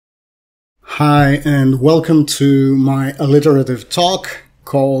Hi, and welcome to my alliterative talk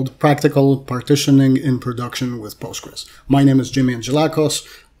called Practical Partitioning in Production with Postgres. My name is Jimmy Angelakos.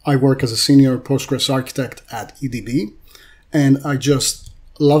 I work as a senior Postgres architect at EDB, and I just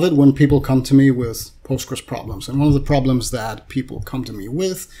love it when people come to me with Postgres problems. And one of the problems that people come to me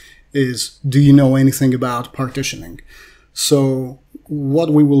with is, do you know anything about partitioning? So what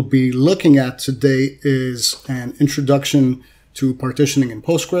we will be looking at today is an introduction to partitioning in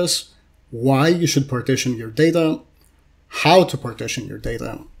Postgres, why you should partition your data, how to partition your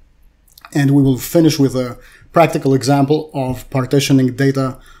data, and we will finish with a practical example of partitioning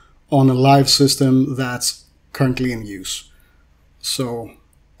data on a live system that's currently in use. So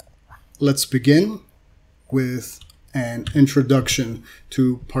let's begin with an introduction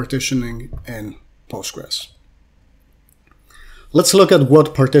to partitioning in Postgres. Let's look at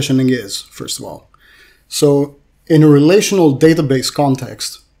what partitioning is, first of all. So in a relational database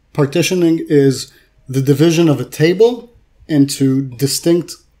context, partitioning is the division of a table into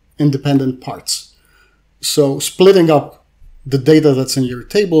distinct independent parts. So splitting up the data that's in your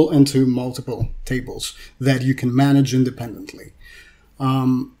table into multiple tables that you can manage independently.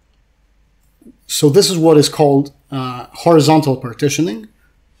 So this is what is called horizontal partitioning,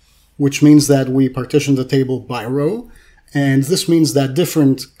 which means that we partition the table by row. And this means that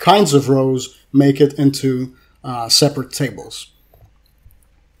different kinds of rows make it into separate tables.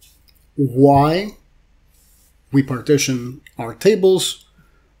 Why we partition our tables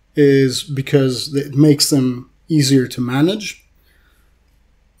is because it makes them easier to manage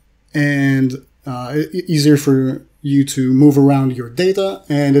and easier for you to move around your data,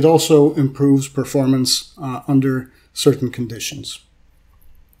 and it also improves performance under certain conditions.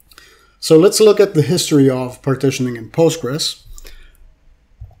 So let's look at the history of partitioning in Postgres.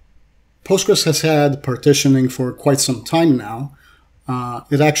 Postgres has had partitioning for quite some time now.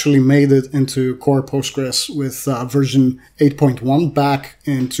 It actually made it into core Postgres with version 8.1 back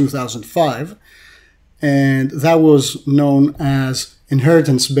in 2005. And that was known as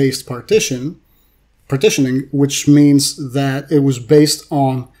inheritance-based partitioning, which means that it was based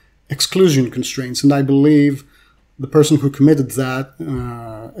on exclusion constraints. And I believe the person who committed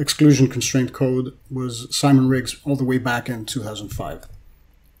that exclusion constraint code was Simon Riggs all the way back in 2005.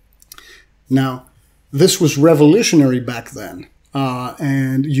 Now, this was revolutionary back then.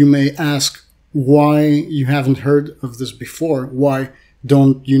 And you may ask why you haven't heard of this before. Why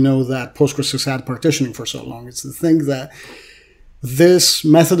don't you know that Postgres has had partitioning for so long? It's the thing that this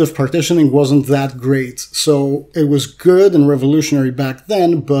method of partitioning wasn't that great. So it was good and revolutionary back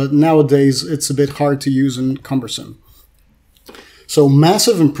then, but nowadays it's a bit hard to use and cumbersome. So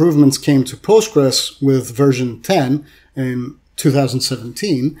massive improvements came to Postgres with version 10 in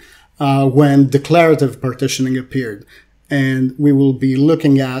 2017 when declarative partitioning appeared. And we will be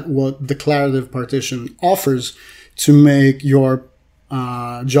looking at what declarative partition offers to make your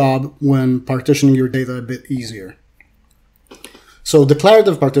job when partitioning your data a bit easier. So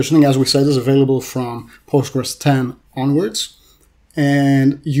declarative partitioning, as we said, is available from Postgres 10 onwards.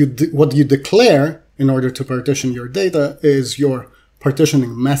 And what you declare in order to partition your data is your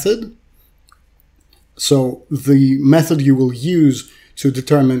partitioning method. So the method you will use to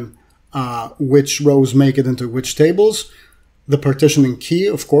determine which rows make it into which tables. The partitioning key,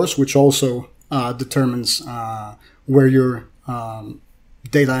 of course, which also determines where your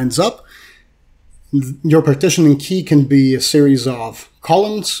data ends up. Your partitioning key can be a series of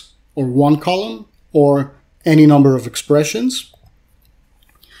columns or one column or any number of expressions.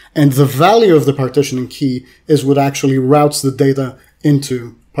 And the value of the partitioning key is what actually routes the data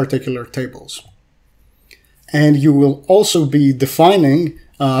into particular tables. And you will also be defining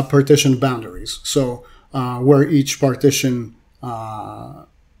partition boundaries. So where each partition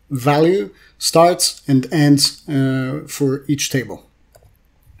value starts and ends for each table.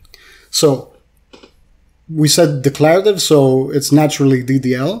 So we said declarative, so it's naturally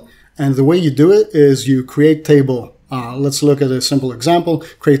DDL. And the way you do it is you create table. Let's look at a simple example.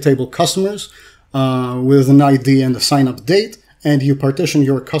 Create table customers with an ID and a sign-up date. And you partition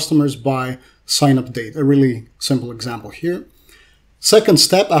your customers by sign-up date. A really simple example here. Second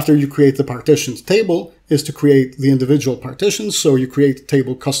step after you create the partitioned table is to create the individual partitions. So you create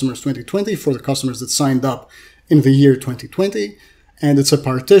table customers 2020 for the customers that signed up in the year 2020. And it's a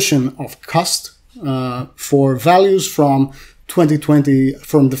partition of cust for values from 2020,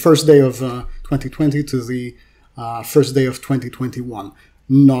 from the first day of 2020 to the first day of 2021,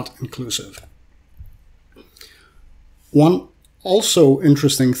 not inclusive. One also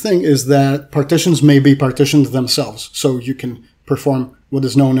interesting thing is that partitions may be partitioned themselves. So you can perform what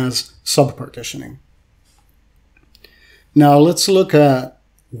is known as sub-partitioning. Now let's look at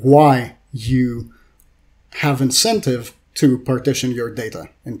why you have incentive to partition your data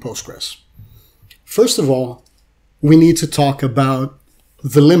in Postgres. First of all, we need to talk about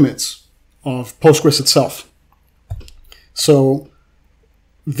the limits of Postgres itself. So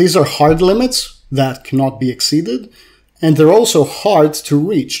these are hard limits that cannot be exceeded, and they're also hard to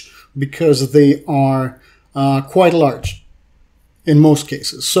reach because they are quite large in most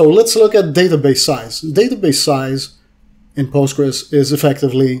cases. So let's look at database size. Database size in Postgres is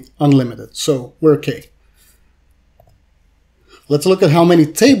effectively unlimited, so we're okay. Let's look at how many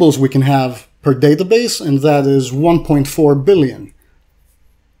tables we can have per database, and that is 1.4 billion.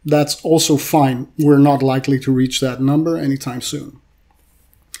 That's also fine. We're not likely to reach that number anytime soon.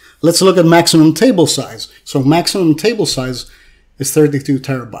 Let's look at maximum table size. So maximum table size is 32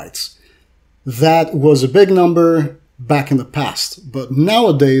 terabytes. That was a big number back in the past, but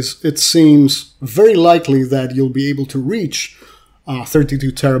nowadays it seems very likely that you'll be able to reach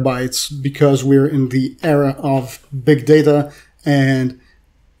 32 terabytes because we're in the era of big data and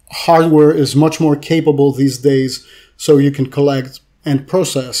hardware is much more capable these days, so you can collect and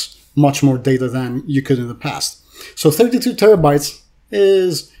process much more data than you could in the past. So 32 terabytes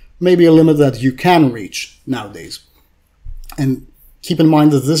is maybe a limit that you can reach nowadays. And keep in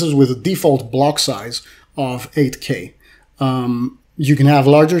mind that this is with a default block size of 8K. You can have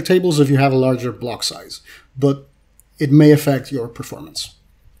larger tables if you have a larger block size, but it may affect your performance.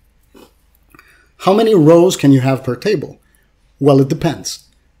 How many rows can you have per table? Well, it depends.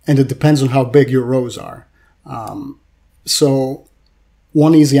 And it depends on how big your rows are. So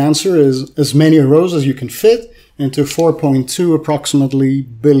one easy answer is as many rows as you can fit into 4.2 approximately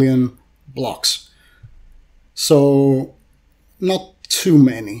billion blocks. So not too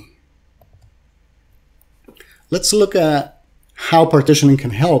many. Let's look at how partitioning can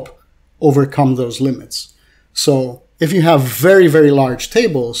help overcome those limits. So if you have very, very large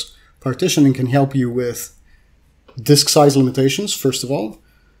tables, partitioning can help you with disk size limitations, first of all.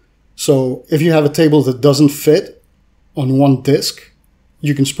 So if you have a table that doesn't fit on one disk,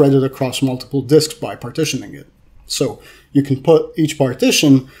 you can spread it across multiple disks by partitioning it. So you can put each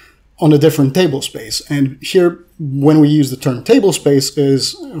partition on a different table space. And here, when we use the term table space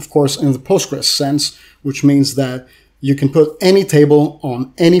is, of course, in the Postgres sense, which means that you can put any table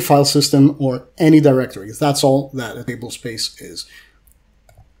on any file system or any directory. That's all that a table space is.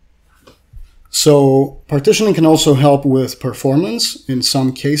 So partitioning can also help with performance in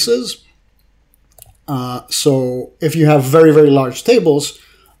some cases. So if you have very, very large tables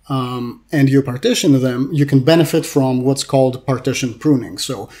and you partition them, you can benefit from what's called partition pruning.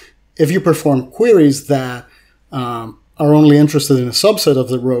 So if you perform queries that are only interested in a subset of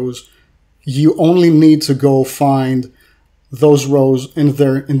the rows, you only need to go find those rows in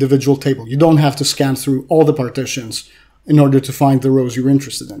their individual table. You don't have to scan through all the partitions in order to find the rows you're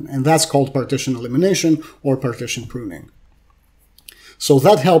interested in. And that's called partition elimination or partition pruning. So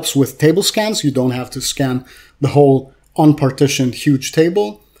that helps with table scans. You don't have to scan the whole unpartitioned huge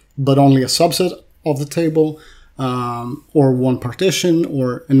table, but only a subset of the table, or one partition,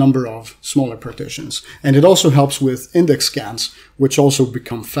 or a number of smaller partitions. And it also helps with index scans, which also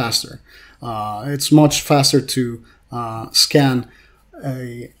become faster. It's much faster to scan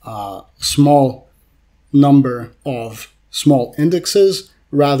a small number of small indexes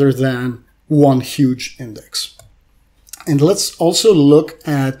rather than one huge index. And let's also look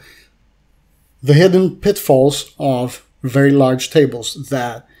at the hidden pitfalls of very large tables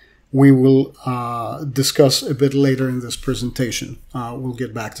that we will discuss a bit later in this presentation. We'll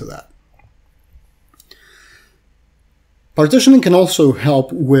get back to that. Partitioning can also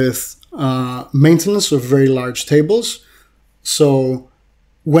help with maintenance of very large tables. So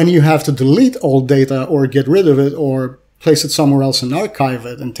when you have to delete old data or get rid of it or place it somewhere else and archive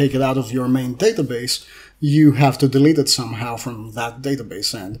it and take it out of your main database, you have to delete it somehow from that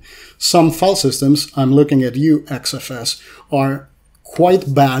database. And some file systems, I'm looking at you, XFS, are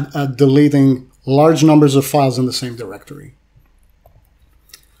quite bad at deleting large numbers of files in the same directory.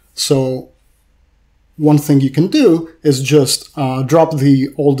 So one thing you can do is just drop the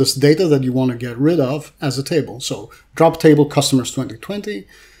oldest data that you want to get rid of as a table. So drop table customers 2020,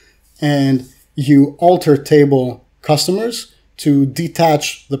 and you alter table customers to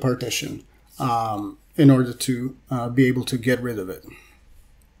detach the partition in order to be able to get rid of it.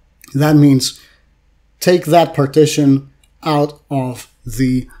 That means take that partition out of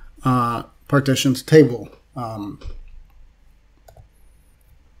the partitioned table.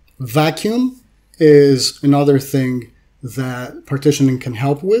 Vacuum is another thing that partitioning can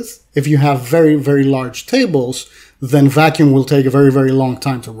help with. If you have very, very large tables, then vacuum will take a very, very long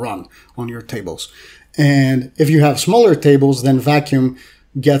time to run on your tables. And if you have smaller tables, then vacuum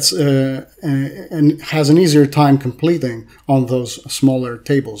gets and has an easier time completing on those smaller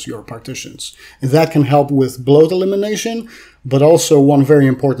tables, your partitions. And that can help with bloat elimination, but also one very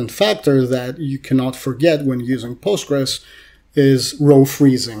important factor that you cannot forget when using Postgres is row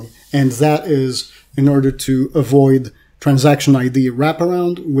freezing. And that is in order to avoid transaction ID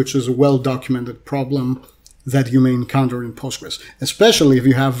wraparound, which is a well-documented problem that you may encounter in Postgres, especially if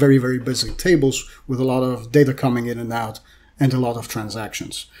you have very, very busy tables with a lot of data coming in and out and a lot of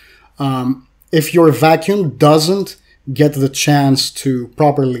transactions. If your vacuum doesn't get the chance to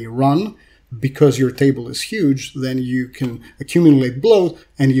properly run because your table is huge, then you can accumulate bloat,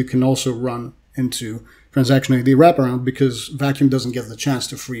 and you can also run into transaction ID wraparound because vacuum doesn't get the chance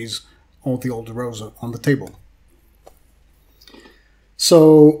to freeze all the old rows on the table.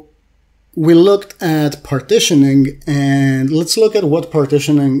 So we looked at partitioning, and let's look at what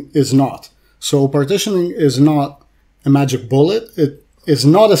partitioning is not. So partitioning is not a magic bullet. It is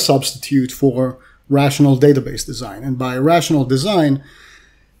not a substitute for rational database design. And by rational design,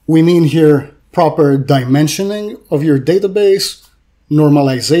 we mean here proper dimensioning of your database,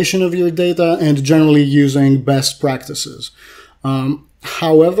 normalization of your data, and generally using best practices.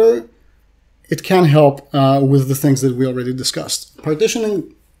 However, it can help with the things that we already discussed.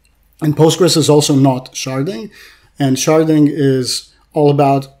 Partitioning in Postgres is also not sharding, and sharding is all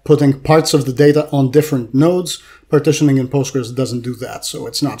about putting parts of the data on different nodes. Partitioning in Postgres doesn't do that, so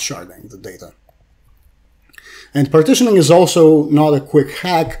it's not sharding the data. And partitioning is also not a quick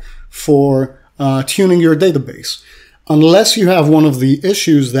hack for tuning your database. Unless you have one of the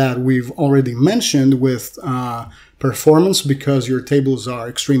issues that we've already mentioned with performance because your tables are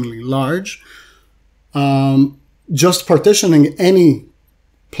extremely large, just partitioning any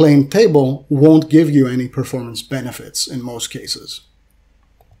plain table won't give you any performance benefits in most cases.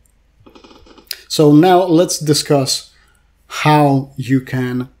 So now let's discuss how you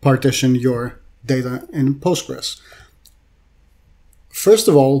can partition your data in Postgres. First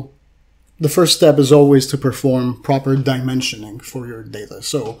of all, the first step is always to perform proper dimensioning for your data.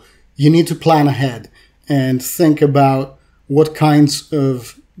 So you need to plan ahead and think about what kinds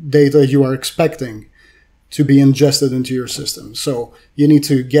of data you are expecting to be ingested into your system. So you need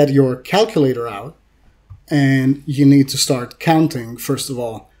to get your calculator out, and you need to start counting, first of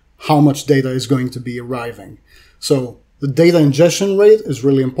all, how much data is going to be arriving. So the data ingestion rate is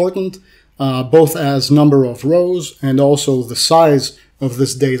really important, both as number of rows and also the size of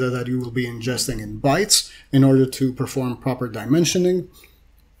this data that you will be ingesting in bytes in order to perform proper dimensioning.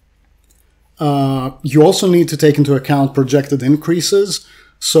 You also need to take into account projected increases.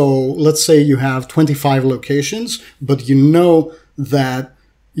 So let's say you have 25 locations, but you know that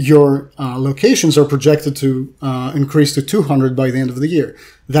your locations are projected to increase to 200 by the end of the year.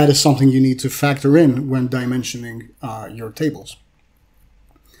 That is something you need to factor in when dimensioning your tables.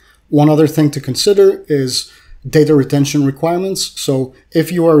 One other thing to consider is data retention requirements. So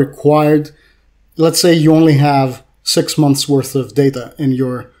if you are required, let's say you only have 6 months worth of data in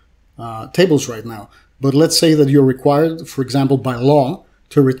your tables right now, but let's say that you're required, for example, by law,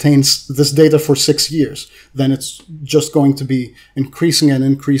 to retain this data for 6 years, then it's just going to be increasing and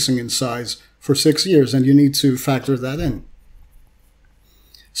increasing in size for 6 years, and you need to factor that in.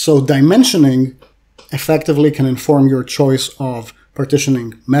 So dimensioning effectively can inform your choice of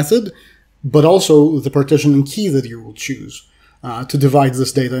partitioning method, but also the partitioning key that you will choose to divide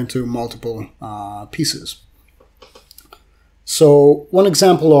this data into multiple pieces. So one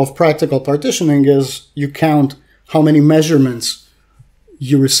example of practical partitioning is you count how many measurements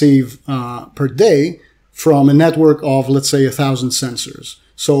you receive per day from a network of, let's say, 1,000 sensors.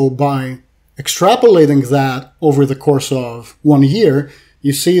 So by extrapolating that over the course of 1 year,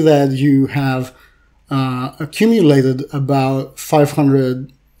 you see that you have accumulated about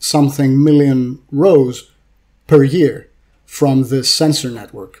 500 something million rows per year from this sensor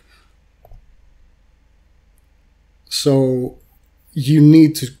network. So you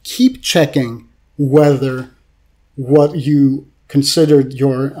need to keep checking whether what you considered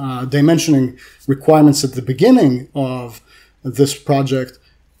your dimensioning requirements at the beginning of this project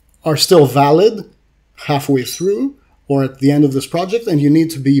are still valid halfway through or at the end of this project, and you need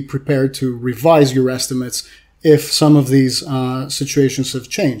to be prepared to revise your estimates if some of these situations have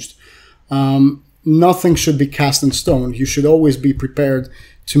changed. Nothing should be cast in stone. You should always be prepared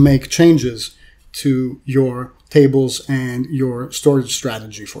to make changes to your tables and your storage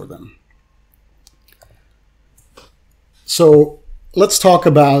strategy for them. So let's talk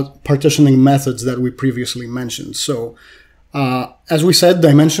about partitioning methods that we previously mentioned. So as we said,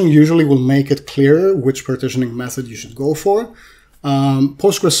 dimension usually will make it clearer which partitioning method you should go for.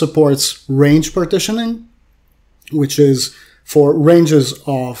 Postgres supports range partitioning, which is for ranges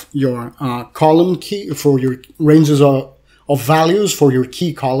of your column key, for your ranges of values for your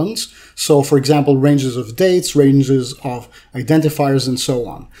key columns. So, for example, ranges of dates, ranges of identifiers, and so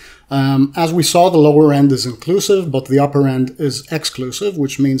on. As we saw, the lower end is inclusive, but the upper end is exclusive,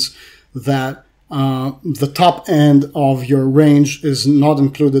 which means that the top end of your range is not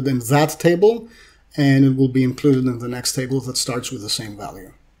included in that table, and it will be included in the next table that starts with the same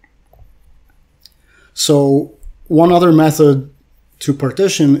value. So one other method to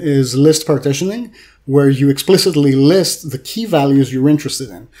partition is list partitioning, where you explicitly list the key values you're interested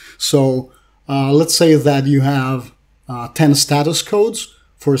in. So let's say that you have 10 status codes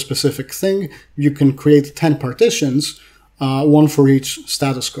for a specific thing. You can create 10 partitions, one for each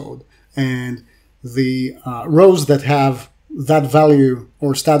status code. And the rows that have that value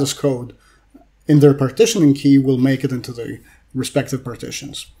or status code in their partitioning key will make it into the respective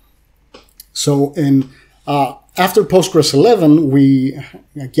partitions. So after Postgres 11, we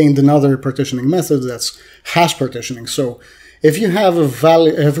gained another partitioning method that's hash partitioning. So if you have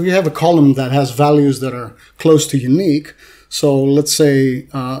a column that has values that are close to unique, so let's say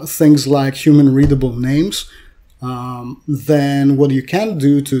things like human readable names, then what you can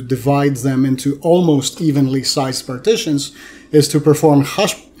do to divide them into almost evenly sized partitions is to perform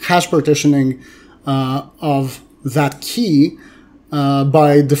hash partitioning of that key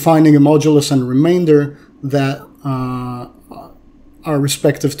by defining a modulus and remainder that are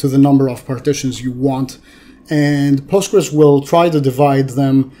respective to the number of partitions you want. And Postgres will try to divide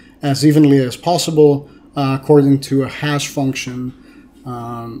them as evenly as possible according to a hash function.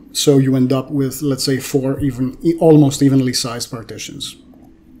 So you end up with, let's say, 4 almost evenly sized partitions.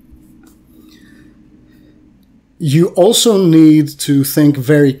 You also need to think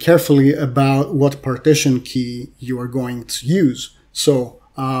very carefully about what partition key you are going to use. So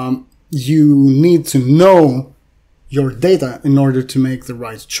you need to know your data in order to make the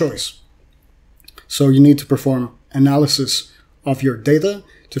right choice. So you need to perform analysis of your data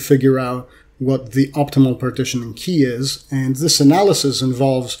to figure out what the optimal partitioning key is. And this analysis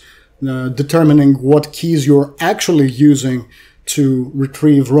involves determining what keys you're actually using to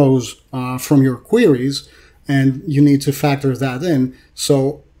retrieve rows from your queries. And you need to factor that in.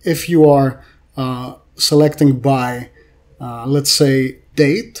 So if you are selecting by, let's say,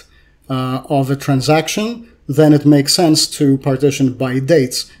 date of a transaction, then it makes sense to partition by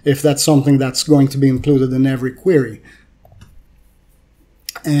dates if that's something that's going to be included in every query.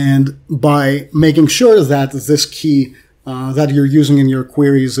 And by making sure that this key that you're using in your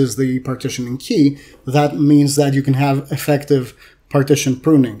queries is the partitioning key, that means that you can have effective partition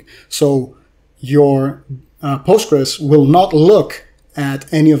pruning. So your Postgres will not look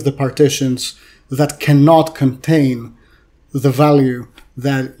at any of the partitions that cannot contain the value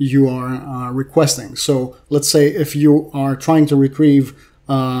that you are requesting. So let's say if you are trying to retrieve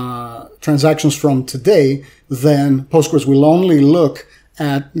transactions from today, then Postgres will only look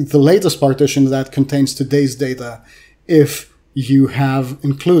at the latest partition that contains today's data if you have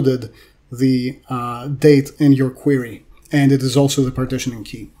included the date in your query, and it is also the partitioning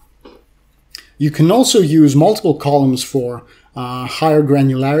key. You can also use multiple columns for higher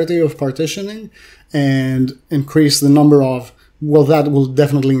granularity of partitioning and increase the number of, well, that will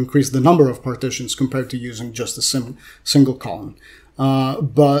definitely increase the number of partitions compared to using just a single column.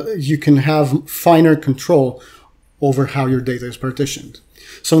 But you can have finer control over how your data is partitioned.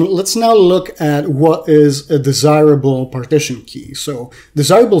 So let's now look at what is a desirable partition key. So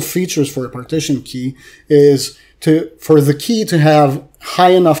desirable features for a partition key is for the key to have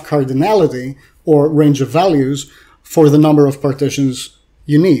high enough cardinality or range of values for the number of partitions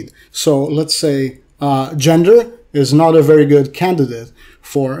you need. So let's say gender is not a very good candidate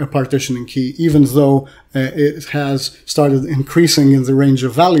for a partitioning key, even though it has started increasing in the range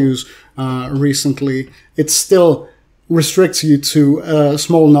of values recently. It still restricts you to a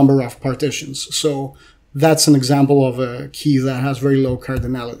small number of partitions. So that's an example of a key that has very low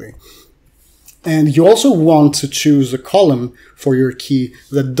cardinality. And you also want to choose a column for your key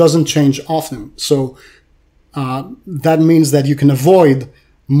that doesn't change often. So that means that you can avoid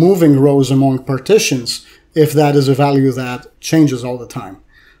moving rows among partitions if that is a value that changes all the time.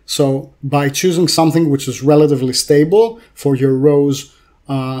 So by choosing something which is relatively stable for your rows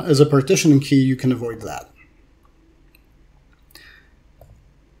as a partitioning key, you can avoid that.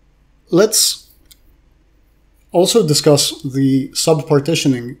 Let's also discuss the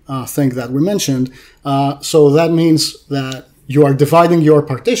sub-partitioning thing that we mentioned. So that means that you are dividing your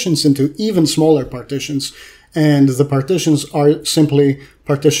partitions into even smaller partitions, and the partitions are simply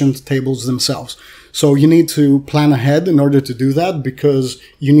partitioned tables themselves. So you need to plan ahead in order to do that, because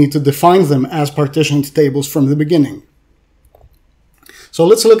you need to define them as partitioned tables from the beginning. So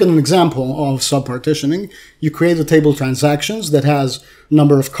let's look at an example of sub-partitioning. You create a table transactions that has a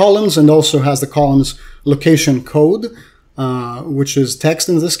number of columns and also has the columns location code, which is text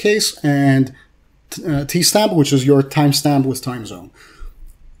in this case, and tstamp, which is your timestamp with time zone.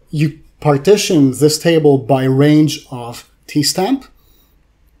 You partition this table by range of tstamp,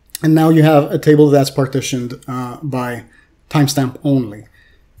 and now you have a table that's partitioned by timestamp only.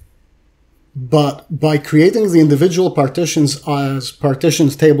 But by creating the individual partitions as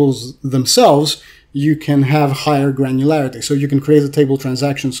partitioned tables themselves, you can have higher granularity. So you can create a table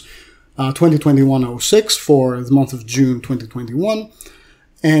transactions 2021-06 for the month of June 2021.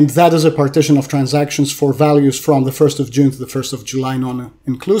 And that is a partition of transactions for values from the 1st of June to the 1st of July,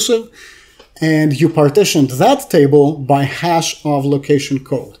 non-inclusive. And you partitioned that table by hash of location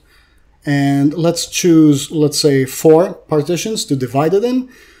code. And let's choose, let's say, 4 partitions to divide it in.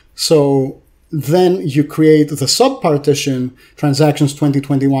 So then you create the sub-partition transactions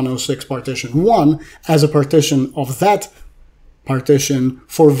 2021-06 partition 1 as a partition of that partition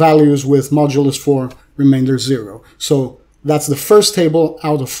for values with modulus 4 remainder 0. So that's the first table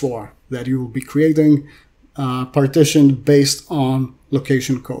out of 4 that you will be creating, partitioned based on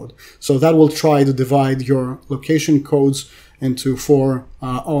location code. So that will try to divide your location codes into 4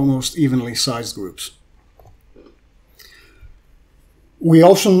 almost evenly sized groups. We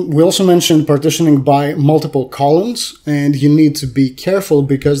also mentioned partitioning by multiple columns, and you need to be careful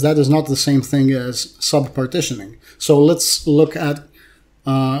because that is not the same thing as sub-partitioning. So let's look at,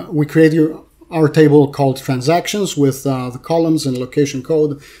 we create our table called transactions with the columns and location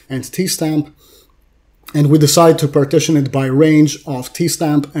code and tstamp, and we decide to partition it by range of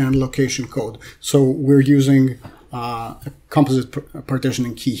tstamp and location code. So we're using a composite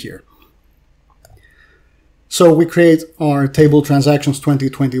partitioning key here. So we create our table transactions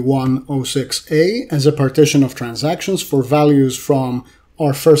 2021-06A as a partition of transactions for values from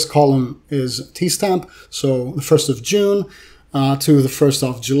our first column is tstamp, so the 1st of June to the 1st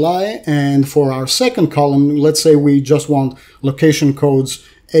of July. And for our second column, let's say we just want location codes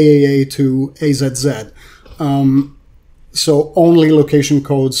AAA to AZZ. So only location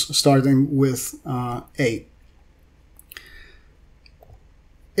codes starting with A.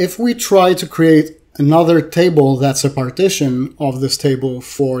 If we try to create another table that's a partition of this table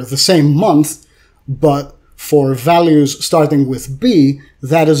for the same month, but for values starting with B,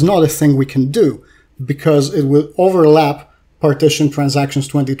 that is not a thing we can do because it will overlap partition transactions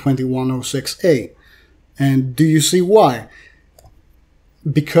 2021-06A. And do you see why?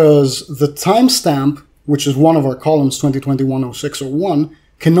 Because the timestamp, which is one of our columns 2021-0601,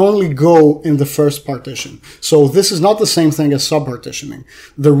 can only go in the first partition. So this is not the same thing as sub-partitioning.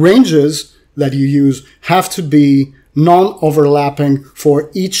 The ranges that you use have to be non-overlapping for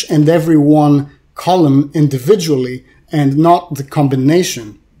each and every one column individually and not the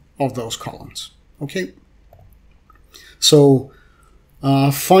combination of those columns. Okay? So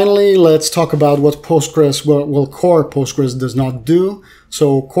finally, let's talk about what Postgres, well, core Postgres does not do.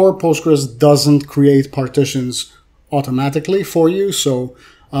 So core Postgres doesn't create partitions automatically for you. So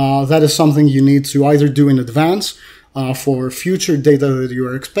that is something you need to either do in advance for future data that you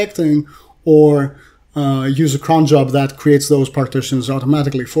are expecting, or use a cron job that creates those partitions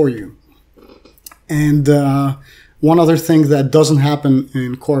automatically for you. And one other thing that doesn't happen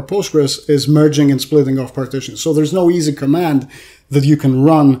in core Postgres is merging and splitting of partitions. So there's no easy command that you can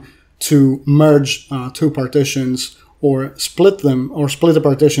run to merge 2 partitions or split them, or split a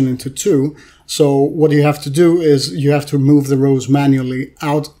partition into 2. So what you have to do is you have to move the rows manually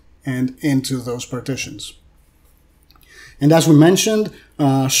out and into those partitions. And as we mentioned,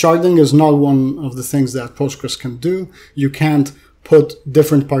 sharding is not one of the things that Postgres can do. You can't put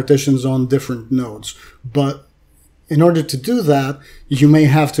different partitions on different nodes. But in order to do that, you may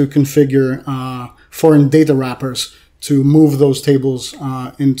have to configure foreign data wrappers to move those tables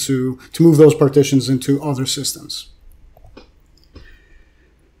to move those partitions into other systems.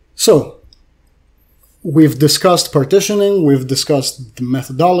 So we've discussed partitioning, we've discussed the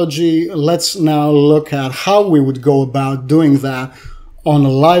methodology. Let's now look at how we would go about doing that on a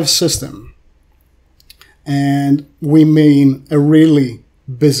live system. And we mean a really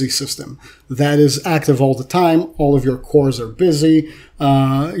busy system that is active all the time. All of your cores are busy.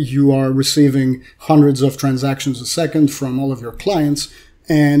 You are receiving hundreds of transactions a second from all of your clients.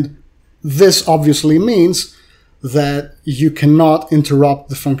 And this obviously means that you cannot interrupt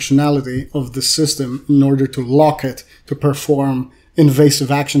the functionality of the system in order to lock it to perform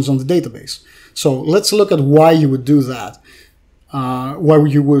invasive actions on the database. So let's look at why you would do that, why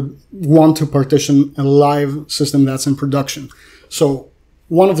you would want to partition a live system that's in production. So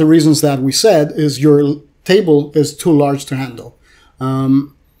one of the reasons that we said is your table is too large to handle.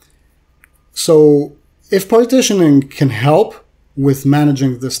 So if partitioning can help with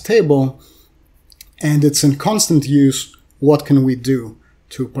managing this table and it's in constant use, what can we do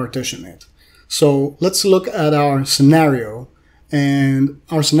to partition it? So let's look at our scenario. And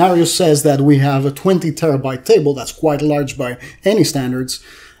our scenario says that we have a 20 terabyte table, that's quite large by any standards,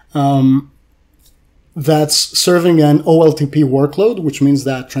 that's serving an OLTP workload, which means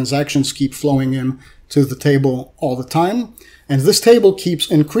that transactions keep flowing in to the table all the time. And this table keeps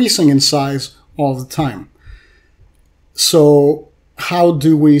increasing in size all the time. So how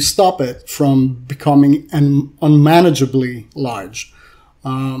do we stop it from becoming unmanageably large?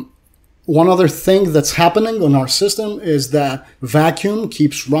 One other thing that's happening on our system is that vacuum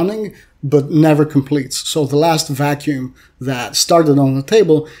keeps running but never completes. So the last vacuum that started on the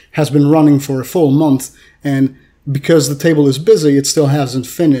table has been running for a full month, and because the table is busy, it still hasn't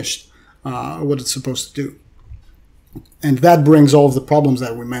finished what it's supposed to do. And that brings all of the problems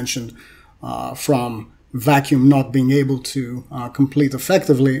that we mentioned from vacuum not being able to complete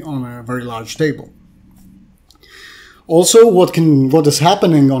effectively on a very large table. Also, what is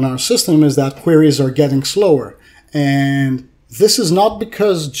happening on our system is that queries are getting slower, and this is not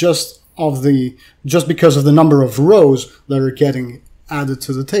because just because of the number of rows that are getting added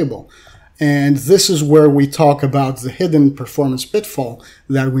to the table. And this is where we talk about the hidden performance pitfall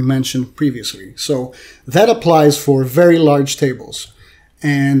that we mentioned previously. So that applies for very large tables.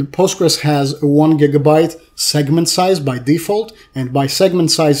 And Postgres has a 1 gigabyte segment size by default. And by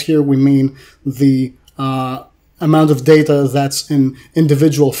segment size here, we mean the amount of data that's in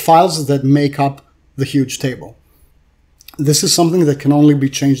individual files that make up the huge table. This is something that can only be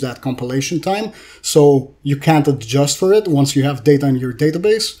changed at compilation time, so you can't adjust for it once you have data in your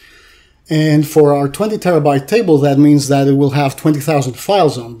database. And for our 20 terabyte table, that means that it will have 20,000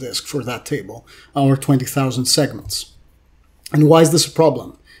 files on disk for that table, or 20,000 segments. And why is this a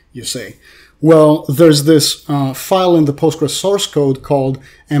problem, you say? Well, there's this file in the Postgres source code called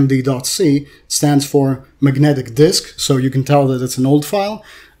md.c. It stands for magnetic disk, so you can tell that it's an old file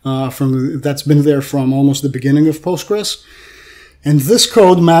that's been there from almost the beginning of Postgres. And this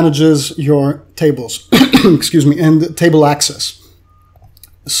code manages your tables, excuse me, and table access.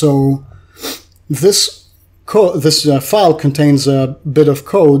 So this file contains a bit of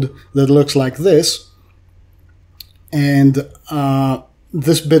code that looks like this, and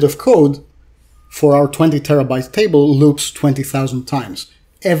this bit of code for our 20 terabyte table loops 20,000 times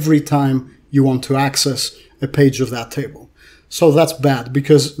every time you want to access a page of that table. So that's bad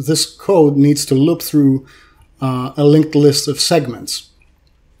because this code needs to loop through a linked list of segments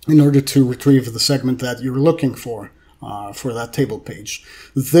in order to retrieve the segment that you're looking for that table page.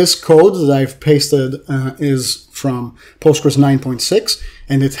 This code that I've pasted is from Postgres 9.6,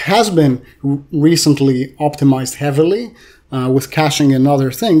 and it has been recently optimized heavily with caching and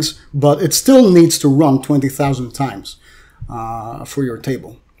other things, but it still needs to run 20,000 times for your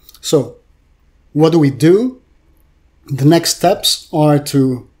table. So what do? The next steps are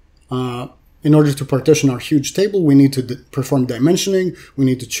to, in order to partition our huge table, we need to perform dimensioning. We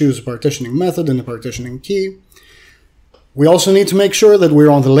need to choose a partitioning method and a partitioning key. We also need to make sure that we're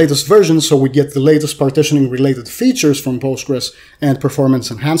on the latest version, so we get the latest partitioning related features from Postgres and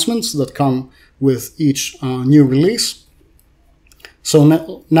performance enhancements that come with each new release. So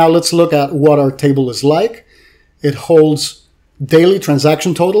now let's look at what our table is like. It holds daily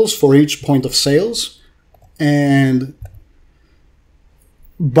transaction totals for each point of sales. And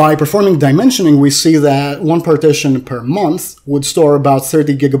by performing dimensioning, we see that one partition per month would store about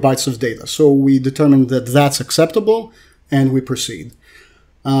 30 gigabytes of data. So we determined that that's acceptable, and we proceed.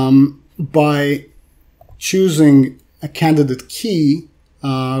 By choosing a candidate key,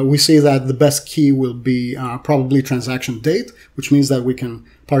 we see that the best key will be probably transaction date, which means that we can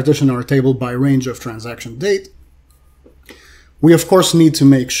partition our table by range of transaction date. We, of course, need to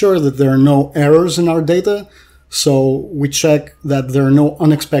make sure that there are no errors in our data. So we check that there are no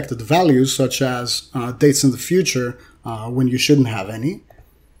unexpected values, such as dates in the future when you shouldn't have any.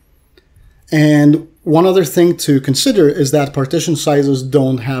 And one other thing to consider is that partition sizes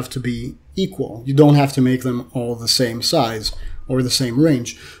don't have to be equal. You don't have to make them all the same size or the same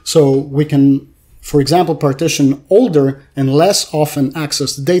range. So we can, for example, partition older and less often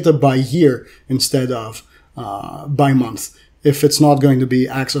accessed data by year instead of by month, if it's not going to be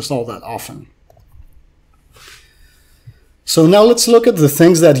accessed all that often. So now let's look at the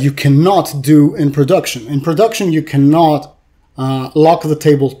things that you cannot do in production. In production, you cannot lock the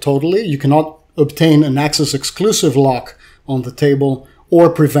table totally. You cannot obtain an access exclusive lock on the table or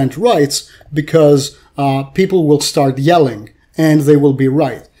prevent writes, because people will start yelling, and they will be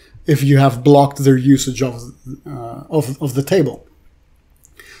right if you have blocked their usage of the table.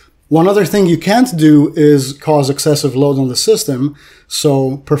 One other thing you can't do is cause excessive load on the system,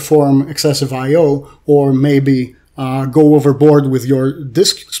 so perform excessive I/O, or maybe go overboard with your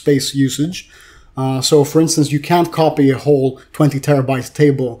disk space usage. So for instance, you can't copy a whole 20 terabyte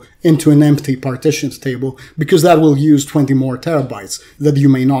table into an empty partitioned table, because that will use 20 more terabytes that you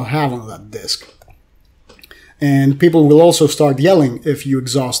may not have on that disk. And people will also start yelling if you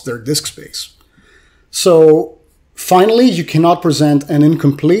exhaust their disk space. So finally, you cannot present an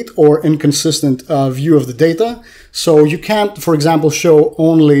incomplete or inconsistent view of the data. So you can't, for example, show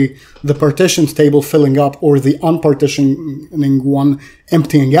only the partitioned table filling up or the unpartitioning one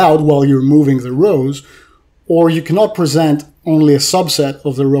emptying out while you're moving the rows, or you cannot present only a subset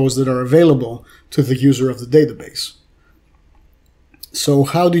of the rows that are available to the user of the database. So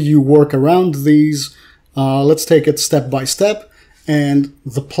how do you work around these? Let's take it step by step. And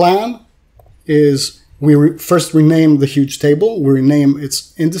the plan is we first rename the huge table. We rename its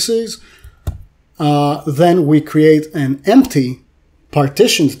indices. Then we create an empty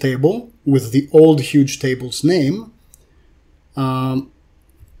partitioned table with the old huge table's name.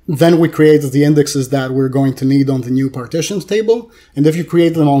 Then we create the indexes that we're going to need on the new partitioned table. And if you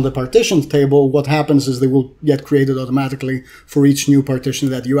create them on the partitioned table, what happens is they will get created automatically for each new partition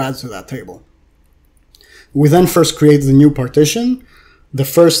that you add to that table. We then first create the new partition, the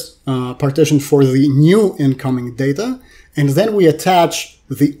first partition for the new incoming data, and then we attach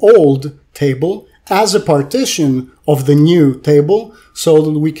the old table as a partition of the new table so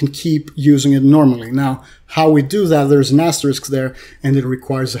that we can keep using it normally. Now, how we do that, there's an asterisk there, and it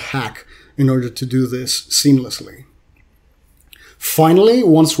requires a hack in order to do this seamlessly. Finally,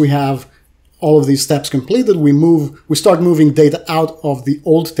 once we have all of these steps completed, we start moving data out of the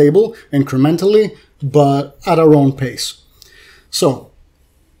old table incrementally, but at our own pace. So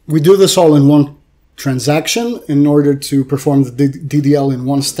we do this all in one transaction in order to perform the DDL in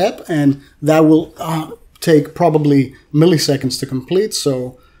one step, and that will take probably milliseconds to complete,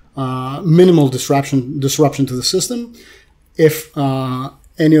 so minimal disruption to the system. If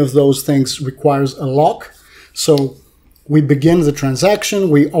any of those things requires a lock, so we begin the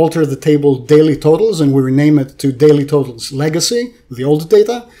transaction, we alter the table daily totals, and we rename it to daily totals legacy, the old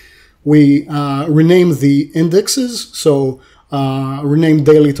data. We rename the indexes, so rename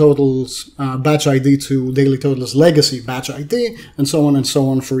daily totals batch ID to daily totals legacy batch ID, and so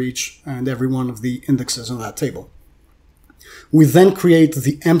on for each and every one of the indexes in that table. We then create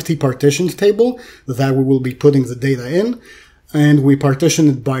the empty partitioned table that we will be putting the data in, and we partition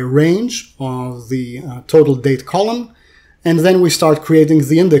it by range of the total date column, and then we start creating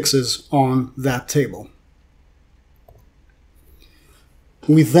the indexes on that table.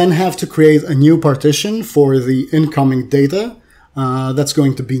 We then have to create a new partition for the incoming data that's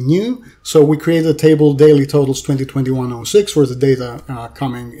going to be new. So we create a table daily totals 2021-06 for the data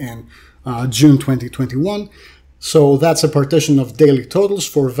coming in June 2021. So that's a partition of daily totals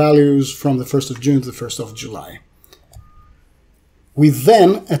for values from the 1st of June to the 1st of July. We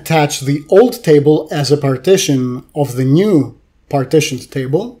then attach the old table as a partition of the new partitioned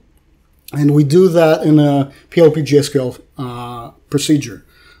table. And we do that in a PostgreSQL procedure.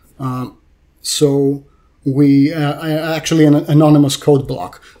 So we actually an anonymous code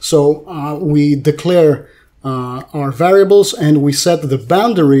block. So we declare our variables and we set the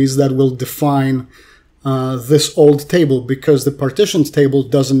boundaries that will define this old table, because the partitioned table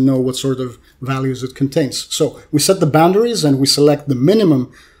doesn't know what sort of values it contains. So we set the boundaries and we select the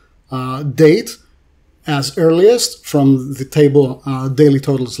minimum date as earliest from the table daily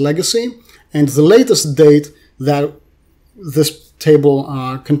totals legacy, and the latest date that this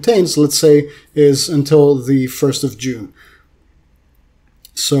table contains, let's say, is until the 1st of June.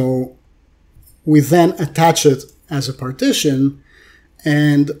 So we then attach it as a partition,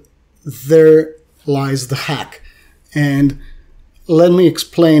 and there lies the hack. And let me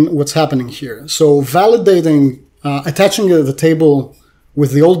explain what's happening here. So validating, attaching the table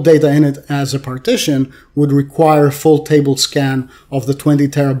with the old data in it as a partition would require a full table scan of the 20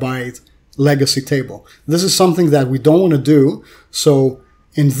 terabyte legacy table. This is something that we don't want to do. So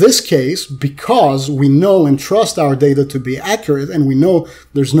in this case, because we know and trust our data to be accurate, and we know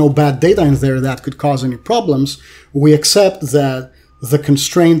there's no bad data in there that could cause any problems, we accept that the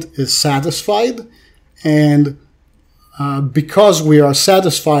constraint is satisfied, and because we are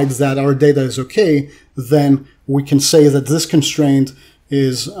satisfied that our data is okay, then we can say that this constraint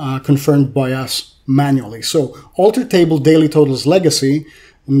is confirmed by us manually. So alter table daily totals legacy,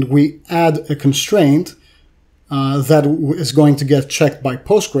 and we add a constraint that is going to get checked by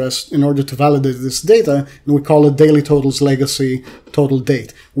Postgres in order to validate this data, and we call it daily totals legacy total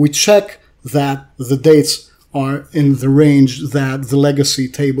date. We check that the dates are in the range that the legacy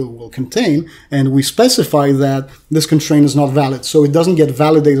table will contain, and we specify that this constraint is not valid. So it doesn't get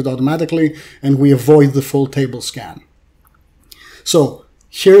validated automatically, and we avoid the full table scan. So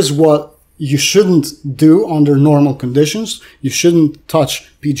here's what you shouldn't do under normal conditions. You shouldn't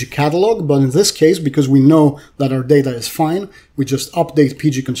touch PG catalog, but in this case, because we know that our data is fine, we just update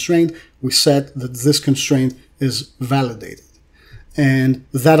PG constraint. We set that this constraint is validated. And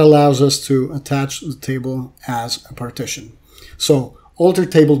that allows us to attach the table as a partition. So alter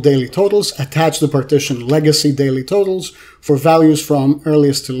table daily totals, attach the partition legacy daily totals for values from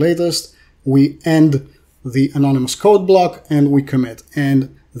earliest to latest. We end the anonymous code block and we commit.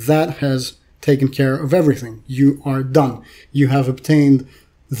 And that has taken care of everything. You are done. You have obtained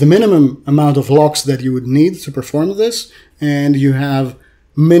the minimum amount of locks that you would need to perform this, and you have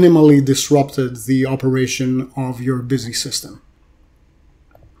minimally disrupted the operation of your busy system.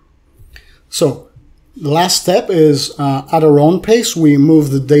 So the last step is at our own pace, we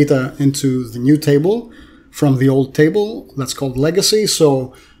move the data into the new table from the old table. That's called legacy.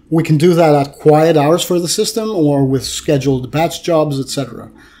 So we can do that at quiet hours for the system or with scheduled batch jobs, etc.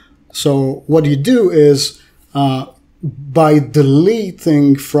 So what you do is by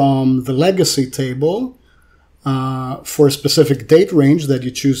deleting from the legacy table for a specific date range that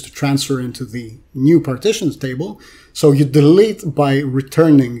you choose to transfer into the new partitions table. So you delete by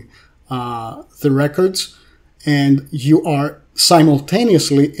returning the records, and you are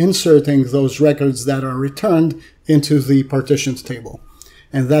simultaneously inserting those records that are returned into the partitions table.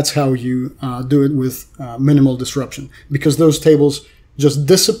 And that's how you do it with minimal disruption, because those tables just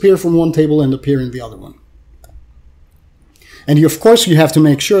disappear from one table and appear in the other one. And you, of course, you have to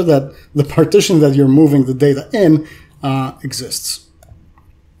make sure that the partition that you're moving the data in exists.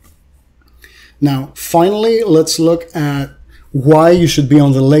 Now, finally, let's look at why you should be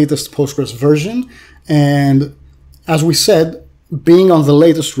on the latest Postgres version. And as we said, being on the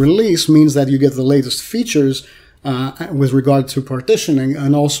latest release means that you get the latest features with regard to partitioning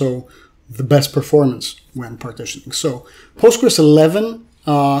and also the best performance when partitioning. So Postgres 11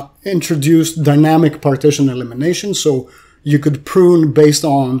 introduced dynamic partition elimination. So you could prune based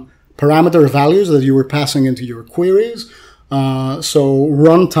on parameter values that you were passing into your queries. So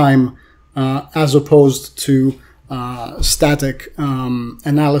runtime as opposed to static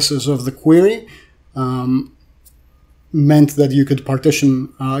analysis of the query meant that you could partition,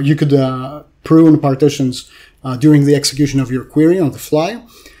 prune partitions during the execution of your query on the fly.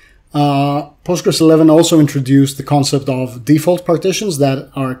 Postgres 11 also introduced the concept of default partitions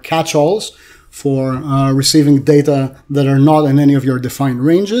that are catch-alls for receiving data that are not in any of your defined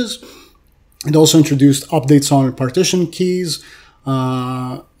ranges. It also introduced updates on partition keys.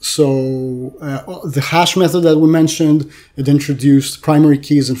 The hash method that we mentioned, it introduced primary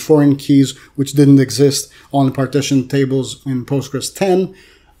keys and foreign keys, which didn't exist on partition tables in Postgres 10.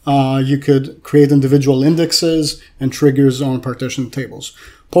 You could create individual indexes and triggers on partition tables.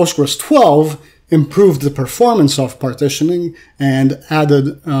 Postgres 12 improved the performance of partitioning and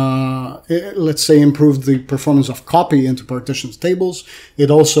added, let's say, improved the performance of copy into partition tables. It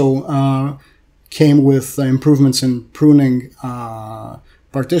also came with improvements in pruning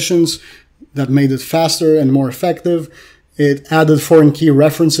partitions that made it faster and more effective. It added foreign key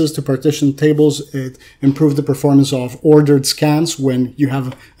references to partition tables. It improved the performance of ordered scans when you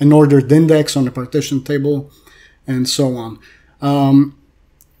have an ordered index on a partition table, and so on.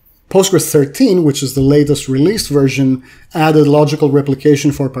 Postgres 13, which is the latest released version, added logical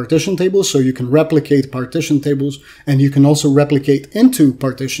replication for partition tables, so you can replicate partition tables, and you can also replicate into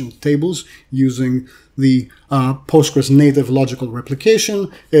partition tables using the Postgres native logical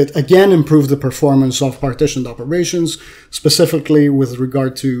replication. It again improved the performance of partitioned operations, specifically with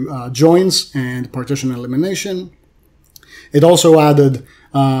regard to joins and partition elimination. It also added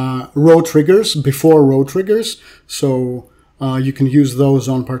row triggers before row triggers, so you can use those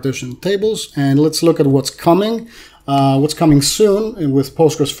on partition tables. And let's look at what's coming. What's coming soon with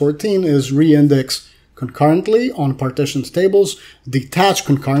Postgres 14 is reindex concurrently on partitioned tables, detach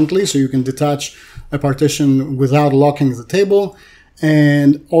concurrently, so you can detach a partition without locking the table.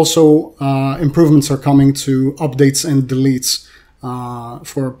 And also improvements are coming to updates and deletes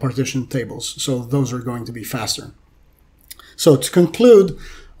for partition tables. So those are going to be faster. So to conclude,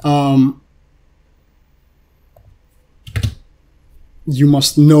 you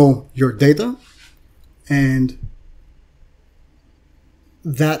must know your data, and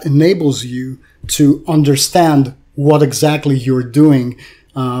that enables you to understand what exactly you're doing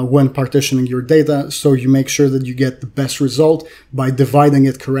when partitioning your data, so you make sure that you get the best result by dividing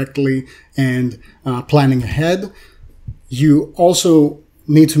it correctly and planning ahead. You also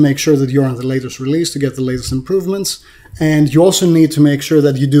need to make sure that you're on the latest release to get the latest improvements. And you also need to make sure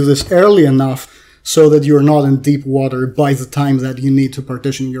that you do this early enough so that you're not in deep water by the time that you need to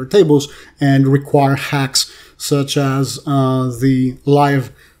partition your tables and require hacks such as the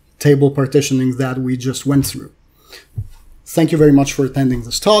live table partitioning that we just went through. Thank you very much for attending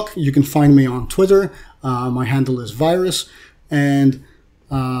this talk. You can find me on Twitter. My handle is Virus. And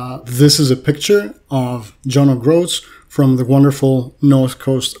this is a picture of John O'Groats from the wonderful north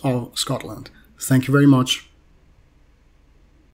coast of Scotland. Thank you very much.